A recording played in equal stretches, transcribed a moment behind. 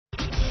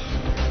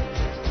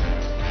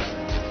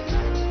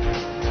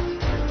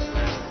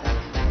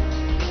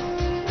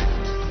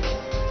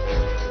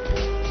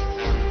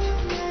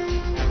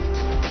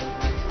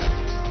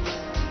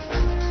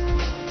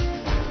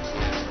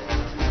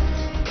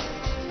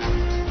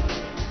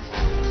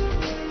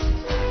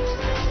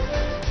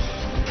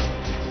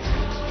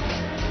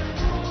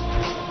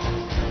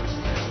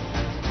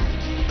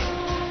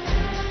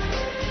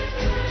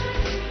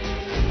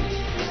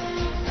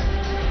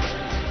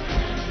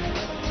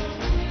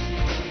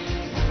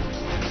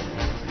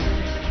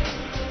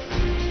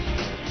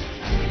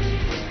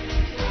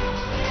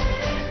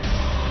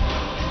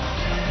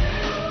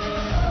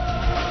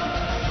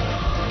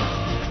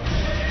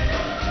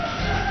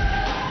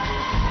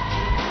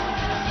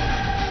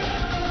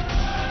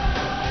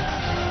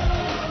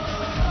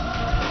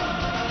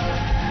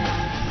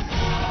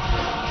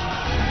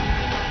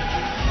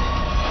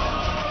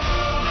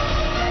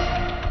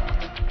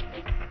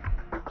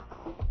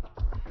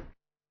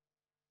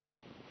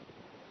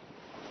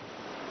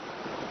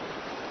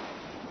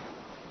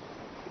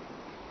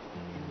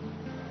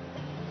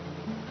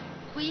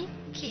Queen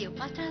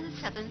Cleopatra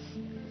VII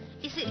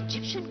is the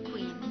Egyptian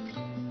queen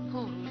who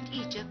ruled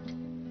Egypt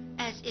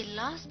as a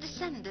last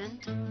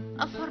descendant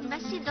of her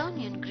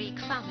Macedonian Greek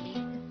family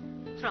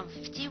from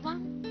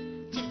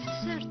 51 till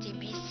 30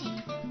 BC.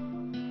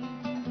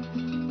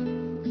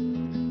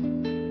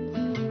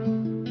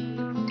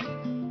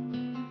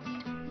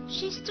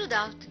 She stood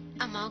out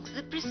amongst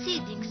the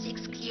preceding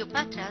 6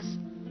 Cleopatras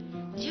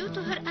due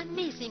to her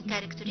amazing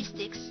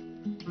characteristics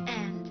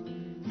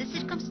and the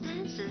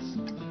circumstances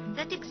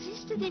that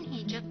existed in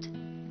Egypt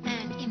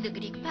and in the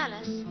Greek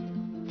palace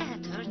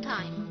at her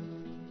time.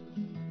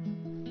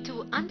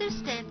 To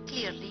understand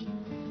clearly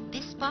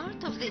this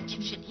part of the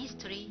Egyptian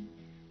history,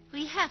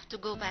 we have to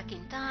go back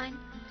in time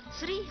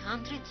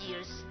 300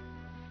 years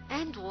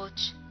and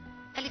watch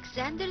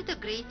Alexander the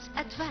Great's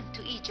advent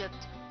to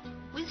Egypt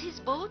with his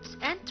boats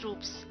and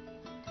troops,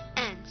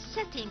 and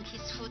setting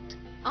his foot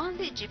on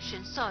the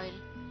Egyptian soil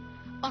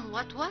on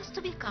what was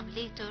to become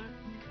later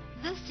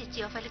the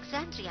city of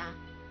Alexandria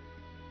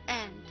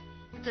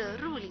and the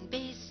ruling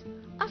base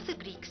of the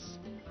Greeks,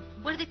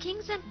 where the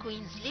kings and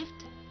queens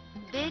lived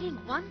bearing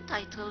one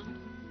title,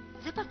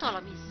 the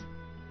Ptolemies.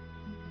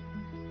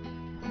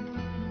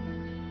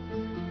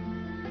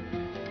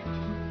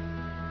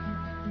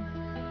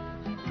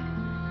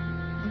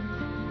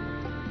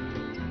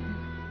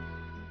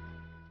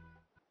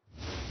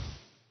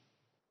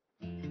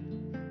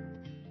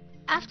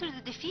 After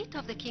the defeat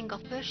of the king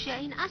of Persia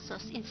in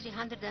Assos in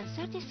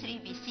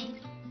 333 BC,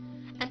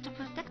 and to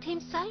protect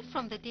himself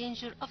from the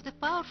danger of the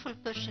powerful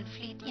Persian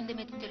fleet in the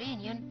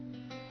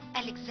Mediterranean,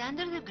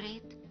 Alexander the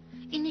Great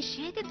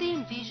initiated the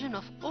invasion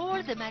of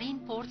all the marine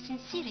ports in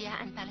Syria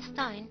and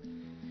Palestine,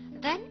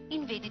 then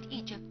invaded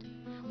Egypt,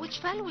 which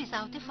fell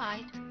without a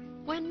fight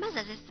when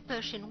Mazazes, the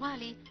Persian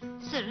wali,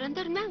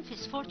 surrendered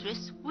Memphis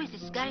fortress with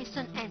its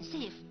garrison and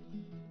safe.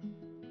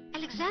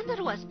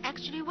 Alexander was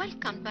actually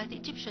welcomed by the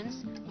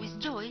Egyptians with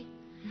joy,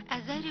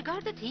 as they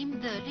regarded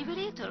him the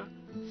liberator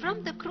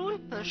from the cruel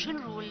Persian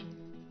rule.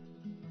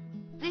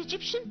 The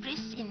Egyptian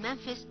priests in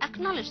Memphis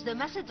acknowledged the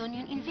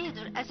Macedonian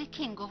invader as a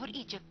king over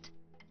Egypt.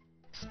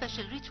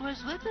 Special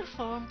rituals were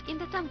performed in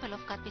the temple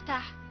of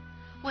Cleopatra,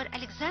 where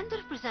Alexander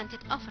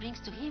presented offerings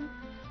to him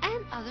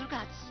and other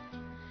gods,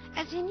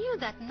 as he knew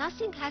that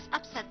nothing has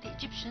upset the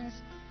Egyptians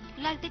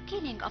like the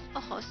killing of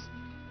Ochos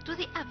to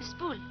the abyss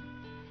bull,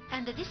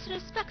 and the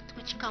disrespect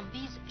which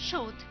Cambyses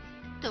showed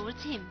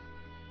towards him.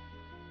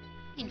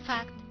 In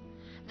fact,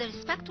 the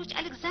respect which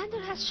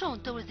Alexander has shown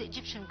towards the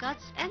Egyptian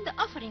gods and the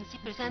offerings he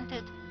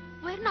presented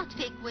were not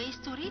fake ways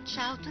to reach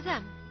out to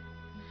them,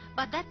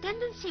 but that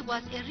tendency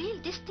was a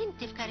real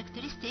distinctive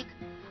characteristic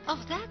of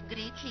that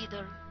great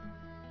leader.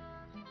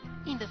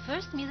 In the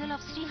first middle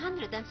of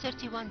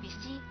 331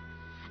 BC,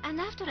 and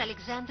after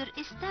Alexander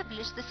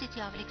established the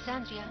city of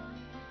Alexandria,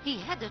 he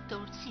headed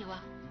towards Siwa.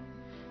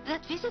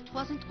 That visit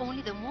wasn't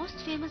only the most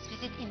famous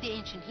visit in the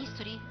ancient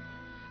history,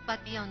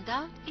 but beyond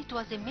doubt it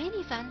was a main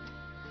event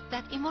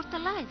that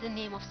immortalized the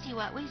name of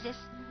Siwa Oasis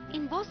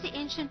in both the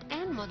ancient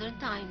and modern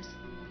times.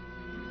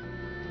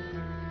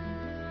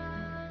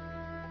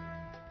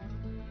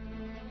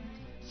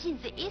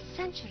 Since the 8th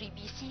century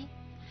BC,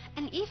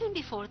 and even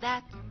before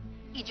that,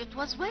 Egypt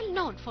was well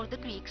known for the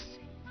Greeks,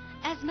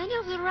 as many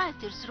of the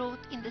writers wrote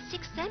in the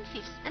 6th and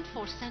 5th and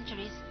 4th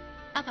centuries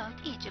about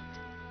Egypt,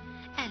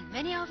 and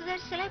many of their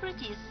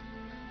celebrities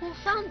who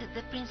founded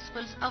the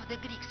principles of the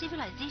Greek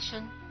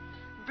civilization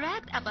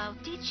bragged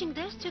about teaching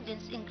their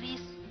students in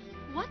Greece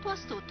what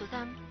was taught to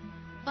them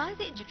by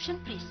the Egyptian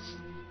priests.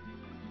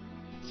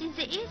 Since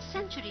the 8th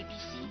century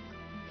BC,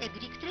 a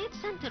Greek trade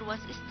center was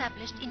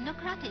established in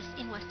Naucratis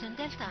in western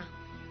Delta,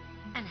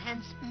 and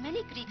hence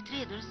many Greek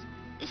traders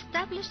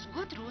established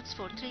good routes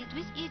for trade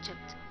with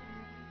Egypt.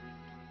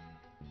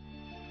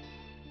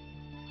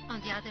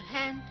 On the other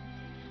hand,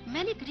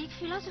 many Greek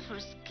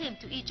philosophers came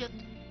to Egypt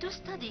to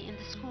study in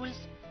the schools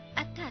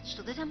attached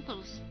to the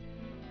temples.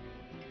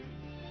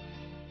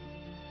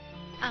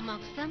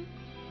 Amongst them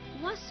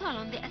was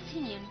Solon the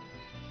Athenian,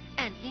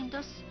 and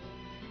Lindos,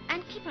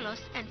 and Kippelos,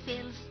 and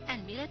Thales,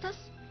 and Miletus,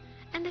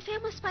 and the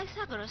famous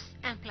Pythagoras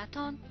and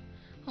Platon,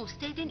 who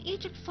stayed in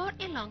Egypt for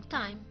a long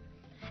time,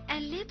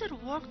 and later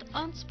worked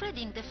on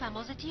spreading the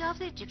famosity of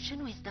the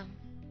Egyptian wisdom.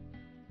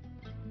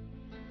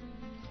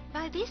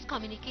 By these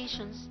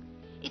communications,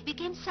 it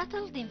became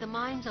settled in the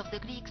minds of the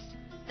Greeks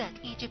that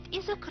Egypt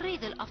is a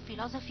cradle of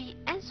philosophy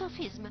and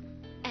sophism,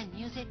 and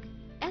music,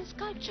 and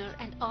sculpture,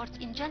 and art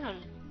in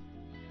general.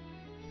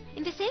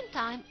 In the same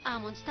time,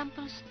 Ammon's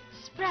temples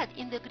spread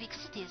in the Greek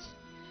cities,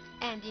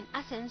 and in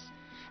Athens,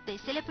 they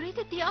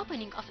celebrated the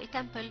opening of a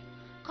temple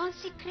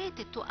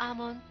consecrated to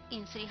Ammon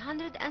in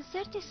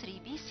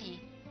 333 BC,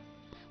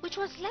 which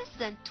was less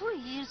than 2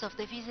 years of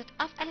the visit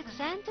of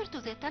Alexander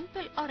to the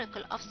temple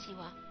oracle of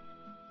Siwa.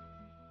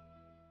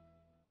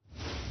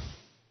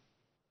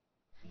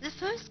 The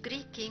first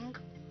Greek king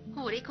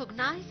who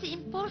recognized the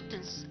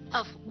importance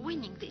of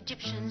winning the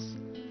Egyptians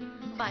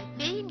by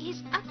paying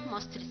his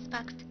utmost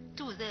respect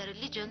to their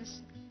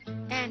religions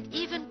and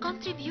even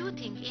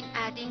contributing in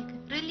adding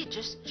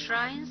religious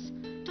shrines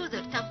to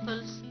their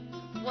temples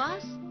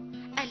was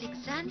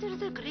Alexander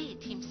the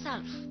Great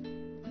himself.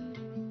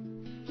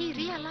 He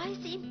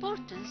realized the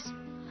importance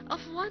of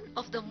one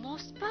of the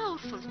most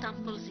powerful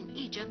temples in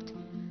Egypt,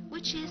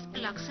 which is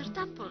Luxor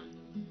Temple,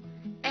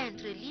 and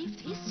relieved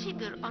his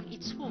figure on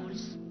its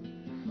walls,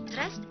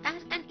 dressed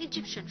as an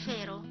Egyptian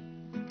pharaoh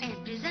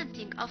and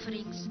presenting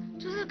offerings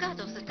to the god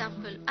of the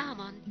temple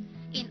Ammon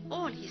in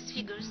all his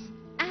figures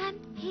and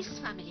his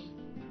family.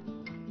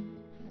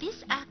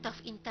 This act of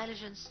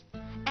intelligence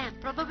and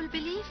probable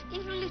belief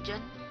in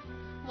religion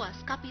was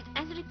copied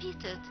and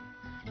repeated,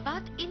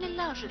 but in a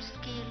larger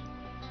scale,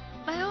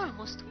 by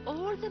almost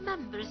all the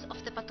members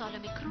of the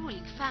Ptolemaic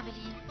ruling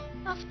family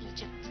of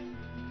Egypt.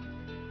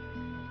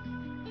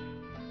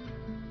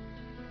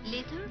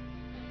 Later,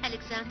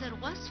 Alexander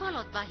was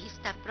followed by his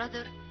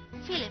stepbrother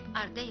Philip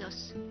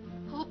Arrhidaeus,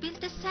 who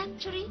built a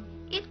sanctuary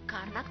in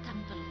Karnak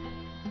Temple.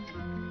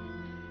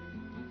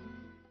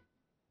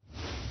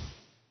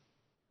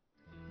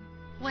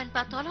 When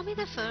Ptolemy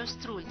I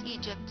ruled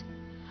Egypt,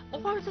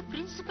 all the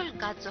principal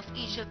gods of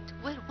Egypt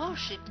were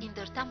worshipped in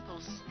their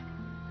temples.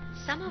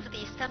 Some of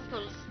these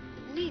temples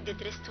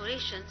needed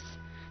restorations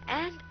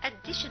and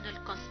additional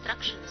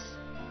constructions.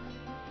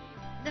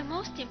 The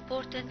most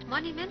important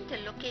monumental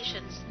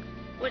locations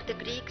where the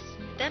Greeks,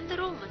 then the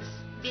Romans,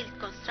 built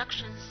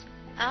constructions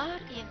are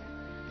in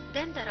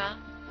Dendera,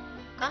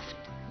 Kaft,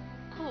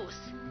 Kos,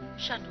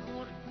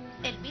 Shanur,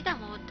 El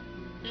Midamod,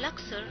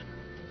 Luxor,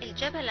 El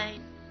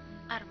Jebelain,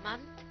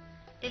 Armant,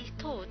 El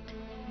Tod,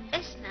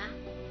 Esna,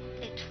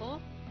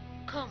 Edfo,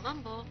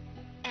 Komambo,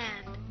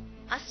 and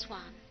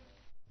Aswan.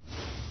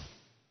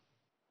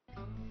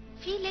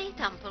 Philae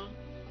Temple,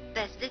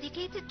 that's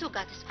dedicated to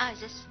goddess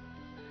Isis,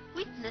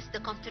 witnessed the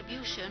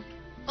contribution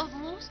of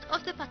most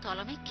of the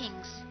Ptolemaic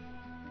kings.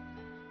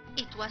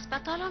 It was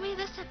Ptolemy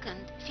II,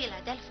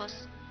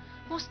 Philadelphos,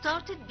 who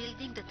started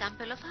building the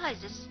Temple of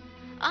Isis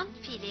on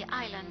Philae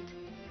Island,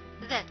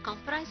 that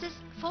comprises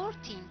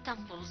 14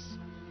 temples,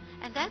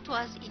 and that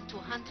was in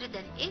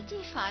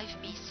 285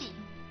 BC.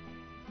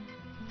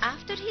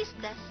 After his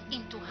death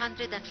in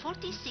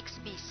 246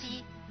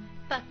 BC,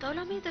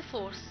 Ptolemy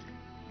IV,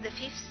 the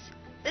 5th,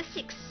 the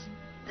 6th,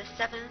 the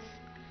 7th,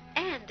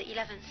 and the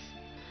 11th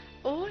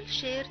all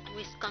shared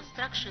with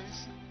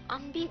constructions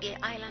on Bige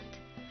Island,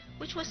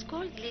 which was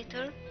called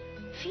later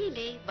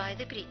Philae by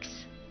the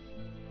Greeks.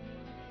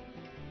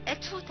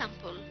 Edfu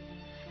Temple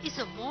is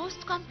the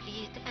most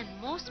complete and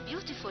most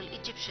beautiful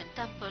Egyptian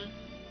temple,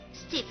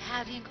 still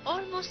having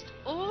almost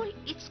all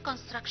its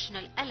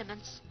constructional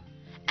elements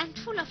and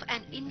full of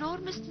an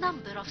enormous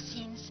number of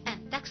scenes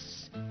and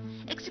texts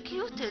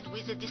executed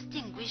with a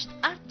distinguished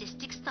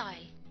artistic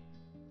style.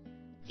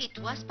 It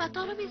was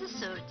Ptolemy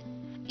III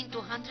in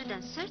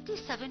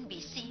 237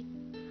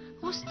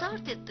 BC who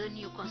started the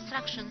new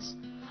constructions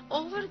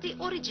over the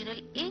original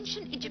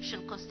ancient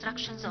Egyptian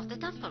constructions of the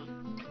temple.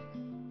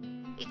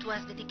 It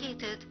was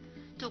dedicated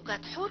to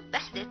god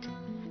Hur-Behdet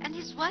and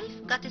his wife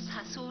goddess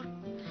Hasur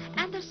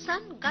and their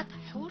son god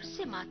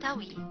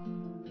Hur-Sematawi.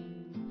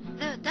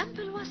 The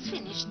temple was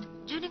finished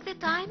during the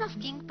time of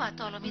King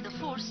Ptolemy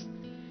IV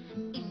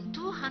in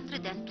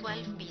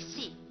 212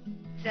 BC.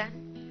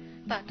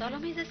 Then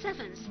Ptolemy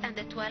VII and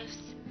the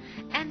 12th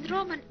and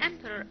Roman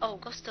Emperor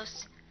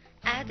Augustus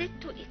added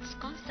to its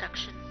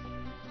construction.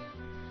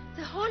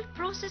 The whole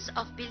process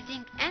of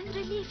building and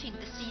relieving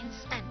the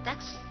scenes and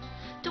texts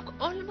took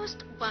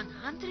almost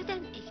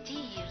 180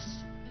 years.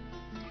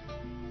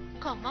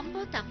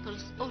 Komambo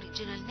Temple's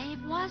original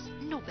name was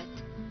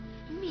Nubet,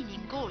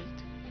 meaning gold,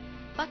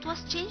 but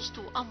was changed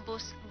to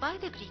Ombos by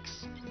the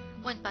Greeks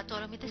when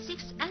Ptolemy VI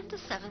and the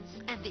 7th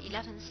and the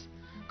 11th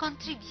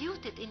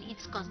contributed in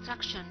its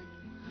construction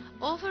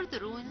over the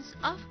ruins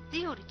of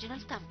the original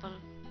temple.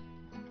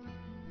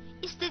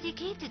 Is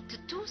dedicated to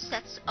two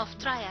sets of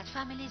triad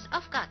families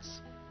of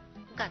gods,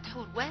 god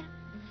Hurwer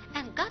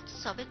and god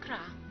Sobek Ra.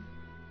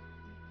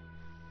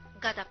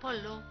 God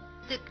Apollo,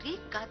 the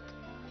Greek god,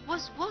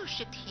 was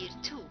worshipped here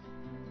too.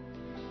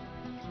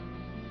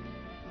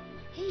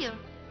 Here,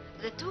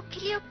 the two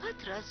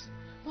Cleopatras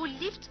who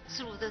lived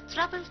through the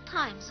troubled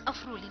times of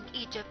ruling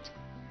Egypt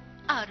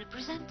are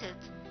represented.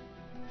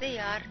 They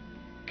are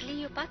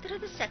Cleopatra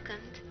II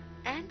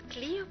and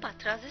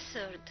Cleopatra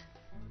III.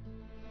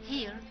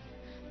 Here,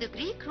 the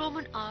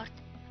Greek-Roman art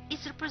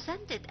is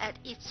represented at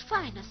its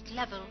finest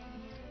level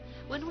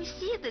when we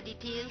see the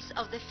details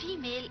of the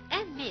female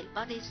and male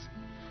bodies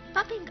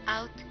popping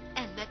out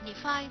and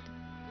magnified,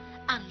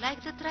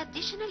 unlike the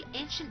traditional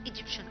ancient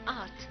Egyptian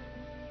art,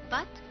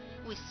 but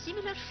with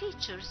similar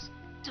features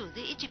to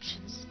the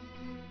Egyptians.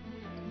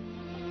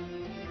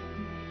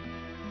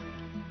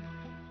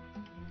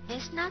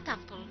 Esna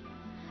Temple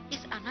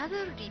is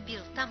another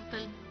rebuilt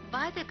temple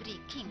by the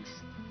Greek kings,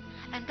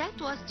 and that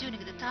was during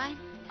the time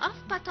of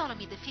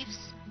Ptolemy V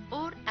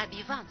or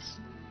Abivans.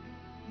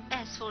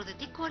 As for the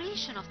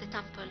decoration of the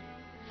temple,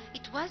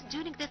 it was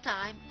during the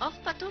time of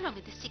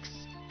Ptolemy VI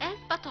and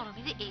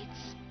Ptolemy VIII.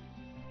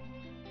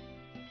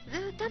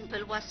 The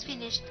temple was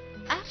finished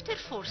after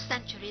 4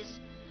 centuries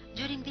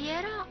during the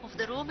era of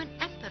the Roman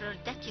Emperor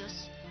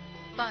Decius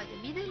by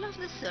the middle of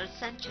the 3rd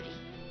century.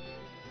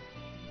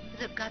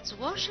 The gods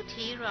worshipped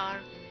here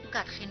are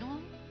God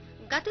Khinu,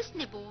 goddess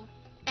Nebu,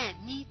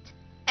 and Nit,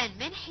 and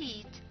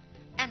Menhit,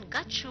 and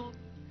God Shu,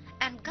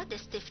 and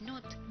goddess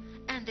Tefnut,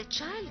 and the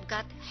child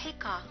god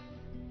Heka.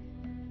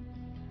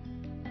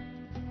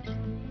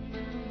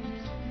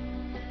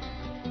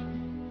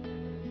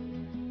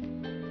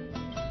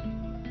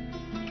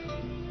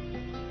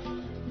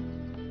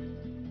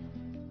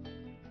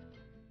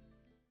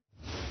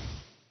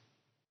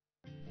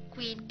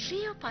 Queen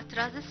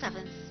Cleopatra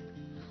VII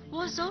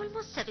was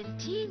almost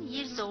 17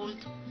 years old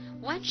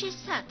when she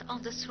sat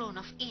on the throne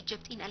of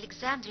Egypt in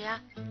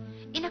Alexandria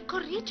in a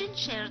co-regent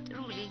shared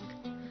ruling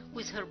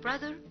with her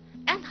brother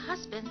and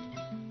husband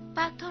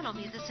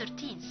Ptolemy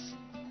XIII,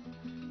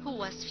 who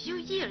was few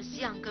years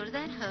younger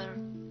than her.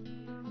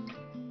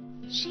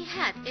 She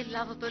had a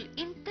lovable,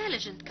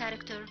 intelligent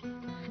character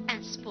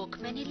and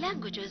spoke many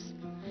languages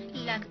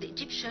like the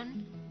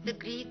Egyptian, the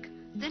Greek,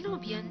 the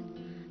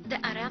Nubian, the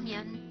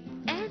Aramean,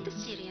 and the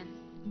Syrian.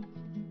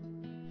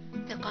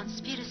 The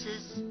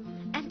conspiracies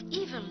and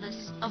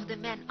evilness of the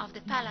men of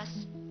the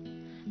palace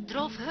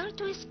drove her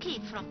to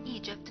escape from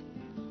Egypt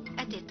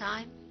at a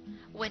time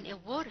when a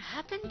war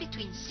happened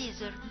between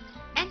Caesar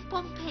and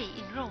Pompey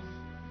in Rome,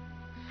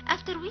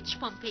 after which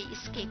Pompey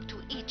escaped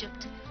to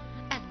Egypt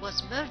and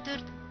was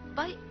murdered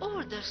by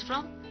orders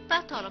from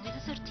Ptolemy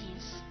XIII.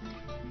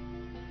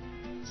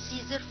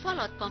 Caesar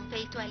followed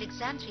Pompey to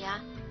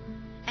Alexandria,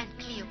 and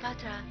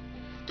Cleopatra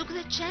took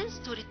the chance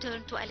to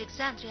return to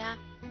Alexandria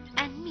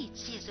and meet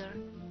Caesar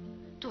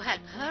to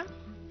help her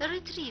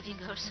retrieving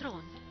her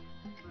throne.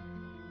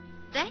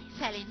 They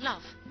fell in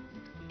love,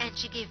 and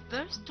she gave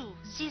birth to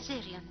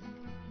Caesarion.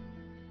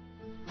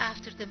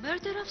 After the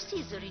murder of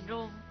Caesar in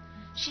Rome,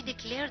 she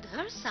declared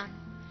her son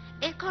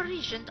a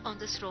co-regent on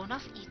the throne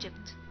of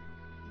Egypt.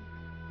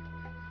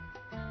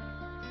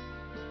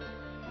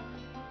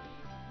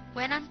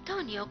 When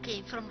Antonio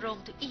came from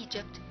Rome to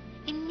Egypt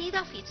in need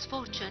of its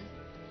fortune,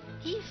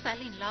 he fell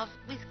in love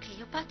with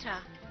Cleopatra,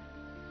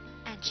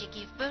 and she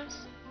gave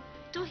birth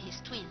to his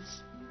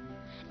twins,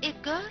 a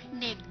girl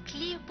named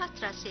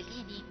Cleopatra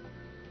Selene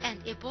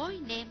and a boy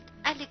named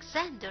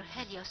Alexander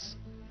Helios,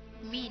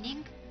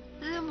 meaning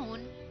the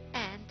moon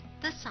and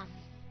the sun.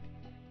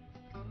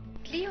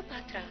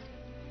 Cleopatra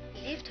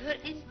lived her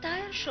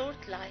entire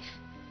short life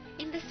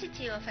in the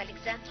city of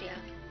Alexandria,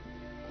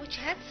 which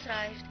had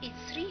thrived in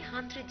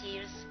 300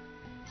 years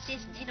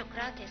since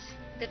Dinocrates,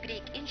 the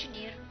Greek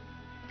engineer,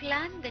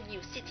 planned the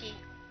new city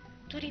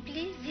to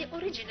replace the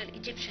original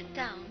Egyptian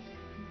town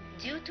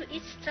due to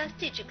its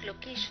strategic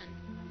location,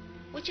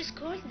 which is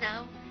called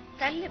now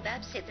Tal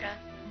Bab Sidra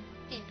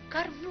in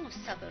Karnouz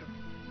suburb.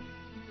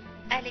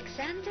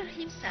 Alexander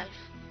himself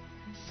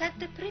set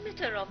the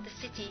perimeter of the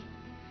city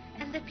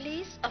and the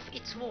place of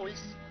its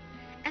walls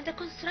and the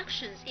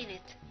constructions in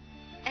it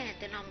and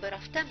the number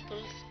of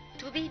temples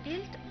to be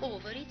built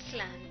over its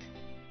land.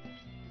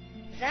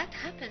 That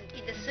happened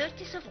in the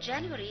 30th of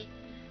January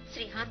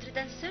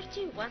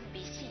 331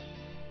 BC.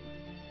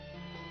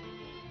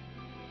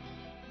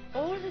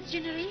 All the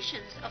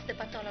generations of the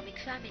Ptolemaic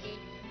family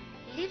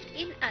lived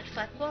in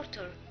Alpha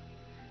Quarter,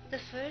 the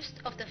first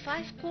of the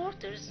 5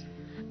 quarters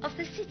of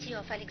the city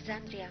of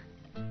Alexandria.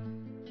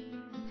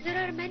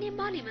 There are many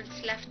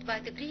monuments left by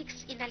the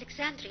Greeks in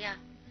Alexandria,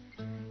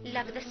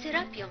 like the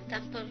Serapeum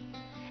Temple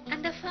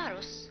and the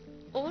Pharos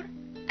or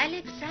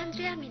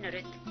Alexandria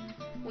Minaret,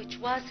 which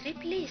was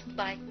replaced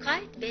by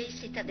Kite Bay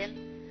Citadel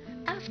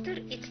after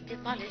its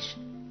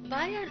demolition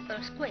by an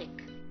earthquake.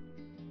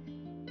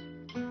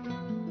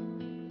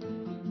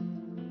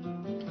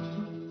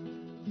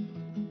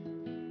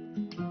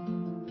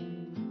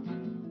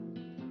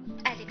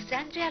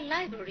 Alexandria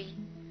Library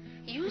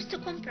used to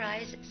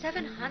comprise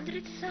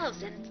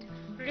 700,000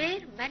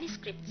 rare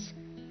manuscripts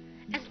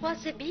and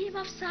was the beam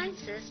of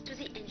sciences to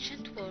the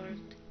ancient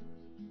world.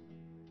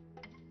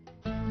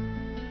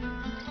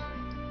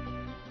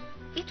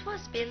 It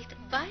was built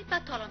by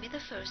Ptolemy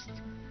I,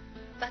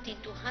 but in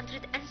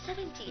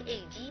 270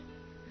 AD,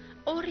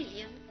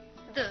 Aurelian,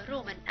 the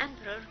Roman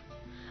emperor,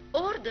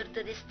 ordered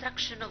the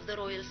destruction of the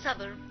royal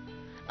suburb,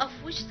 of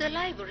which the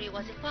library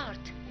was a part.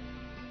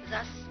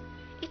 Thus,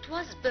 it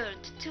was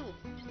burnt too.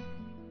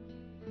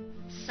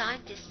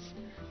 Scientists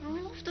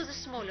moved to the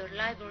smaller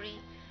library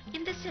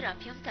in the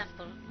Serapeum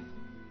Temple.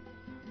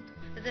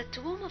 The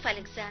tomb of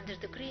Alexander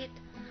the Great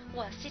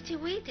was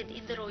situated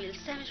in the royal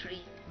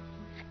cemetery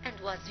and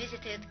was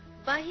visited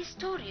by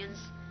historians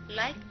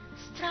like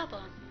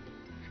Strabon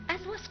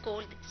and was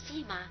called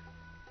Sima,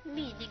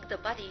 meaning the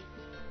body.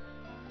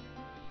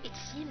 It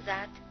seemed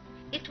that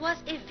it was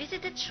a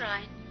visited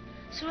shrine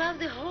throughout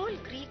the whole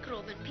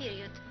Greek-Roman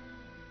period,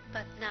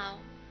 but now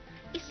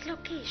its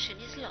location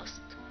is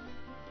lost.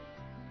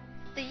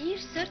 The year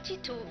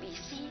 32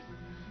 BC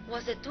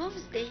was a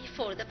doomsday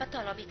for the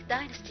Ptolemaic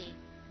dynasty,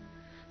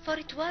 for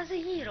it was the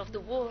year of the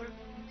war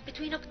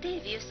between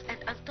Octavius and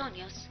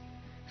Antonius,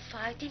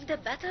 fighting the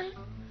Battle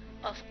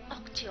of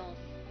Actium.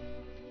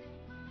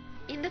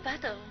 In the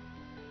battle,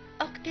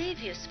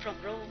 Octavius from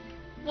Rome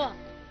won,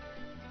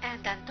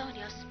 and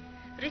Antonius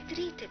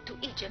retreated to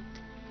Egypt,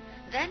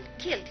 then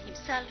killed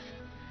himself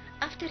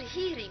after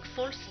hearing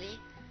falsely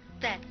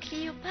that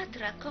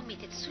Cleopatra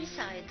committed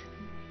suicide.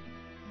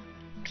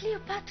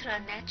 Cleopatra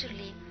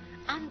naturally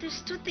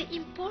understood the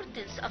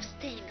importance of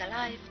staying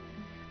alive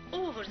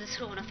over the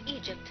throne of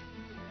Egypt,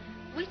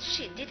 which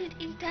she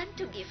didn't intend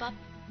to give up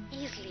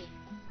easily.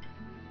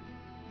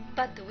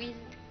 But the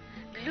wind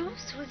blew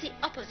through the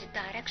opposite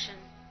direction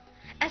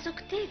as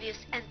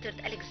Octavius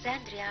entered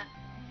Alexandria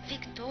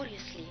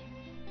victoriously.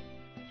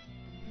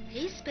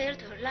 He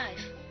spared her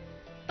life,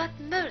 but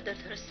murdered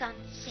her son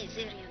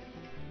Caesarion.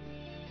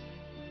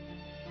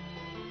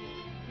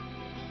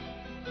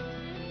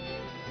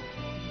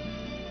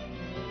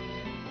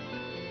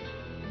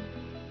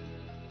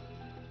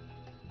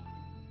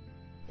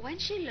 When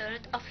she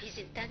learned of his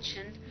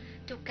intention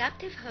to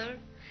captive her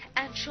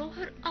and show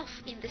her off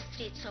in the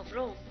streets of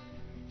Rome,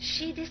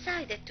 she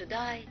decided to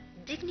die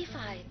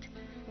dignified,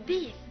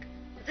 being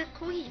the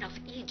Queen of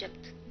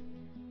Egypt.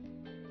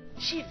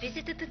 She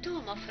visited the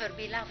tomb of her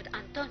beloved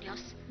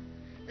Antonius,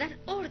 then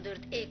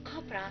ordered a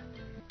cobra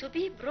to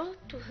be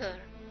brought to her.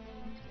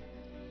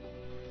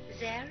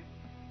 There,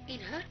 in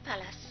her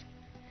palace,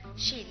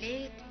 she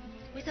laid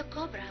with a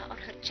cobra on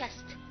her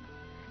chest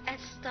and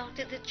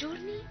started the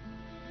journey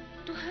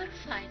to her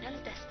final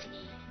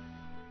destiny.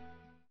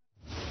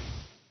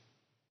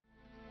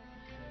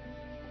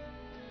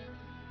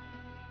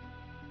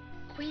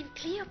 Queen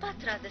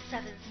Cleopatra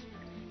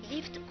VII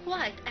lived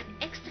quite an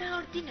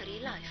extraordinary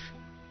life.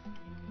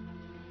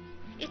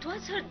 It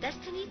was her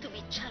destiny to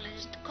be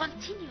challenged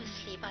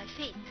continuously by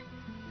fate,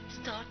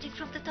 starting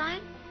from the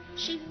time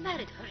she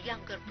married her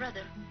younger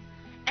brother,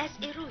 as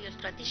a royal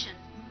tradition,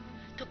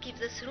 to keep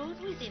the throne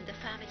within the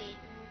family,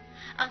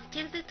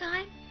 until the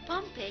time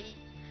Pompey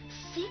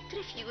sought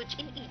refuge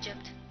in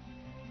Egypt,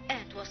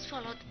 and was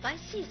followed by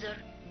Caesar,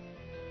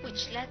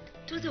 which led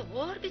to the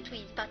war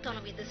between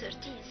Ptolemy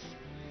XIII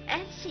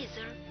and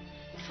Caesar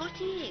in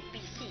 48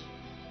 BC,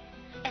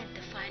 and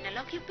the final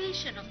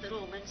occupation of the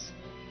Romans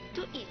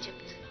to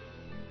Egypt.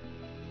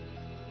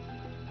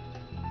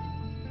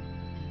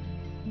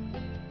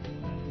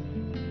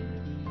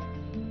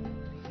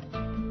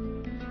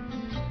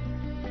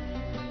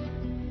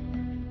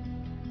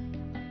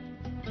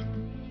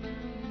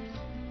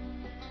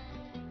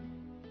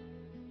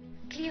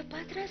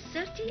 Cleopatra's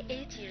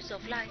 38 years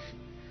of life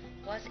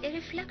was a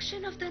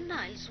reflection of the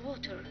Nile's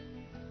water,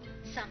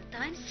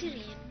 sometimes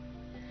serene,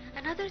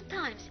 and other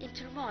times in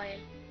turmoil,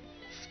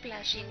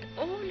 splashing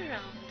all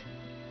around.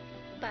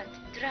 But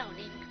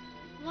drowning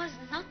was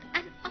not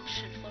an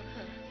option for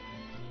her.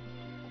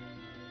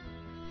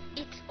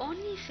 It's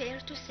only fair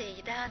to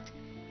say that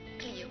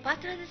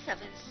Cleopatra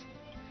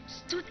VII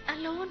stood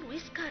alone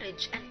with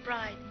courage and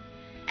pride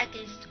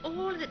against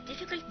all the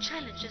difficult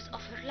challenges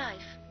of her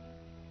life,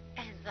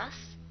 and thus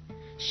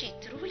she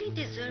truly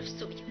deserves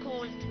to be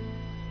called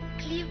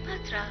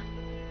Cleopatra,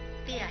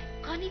 the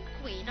iconic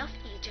Queen of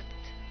Egypt.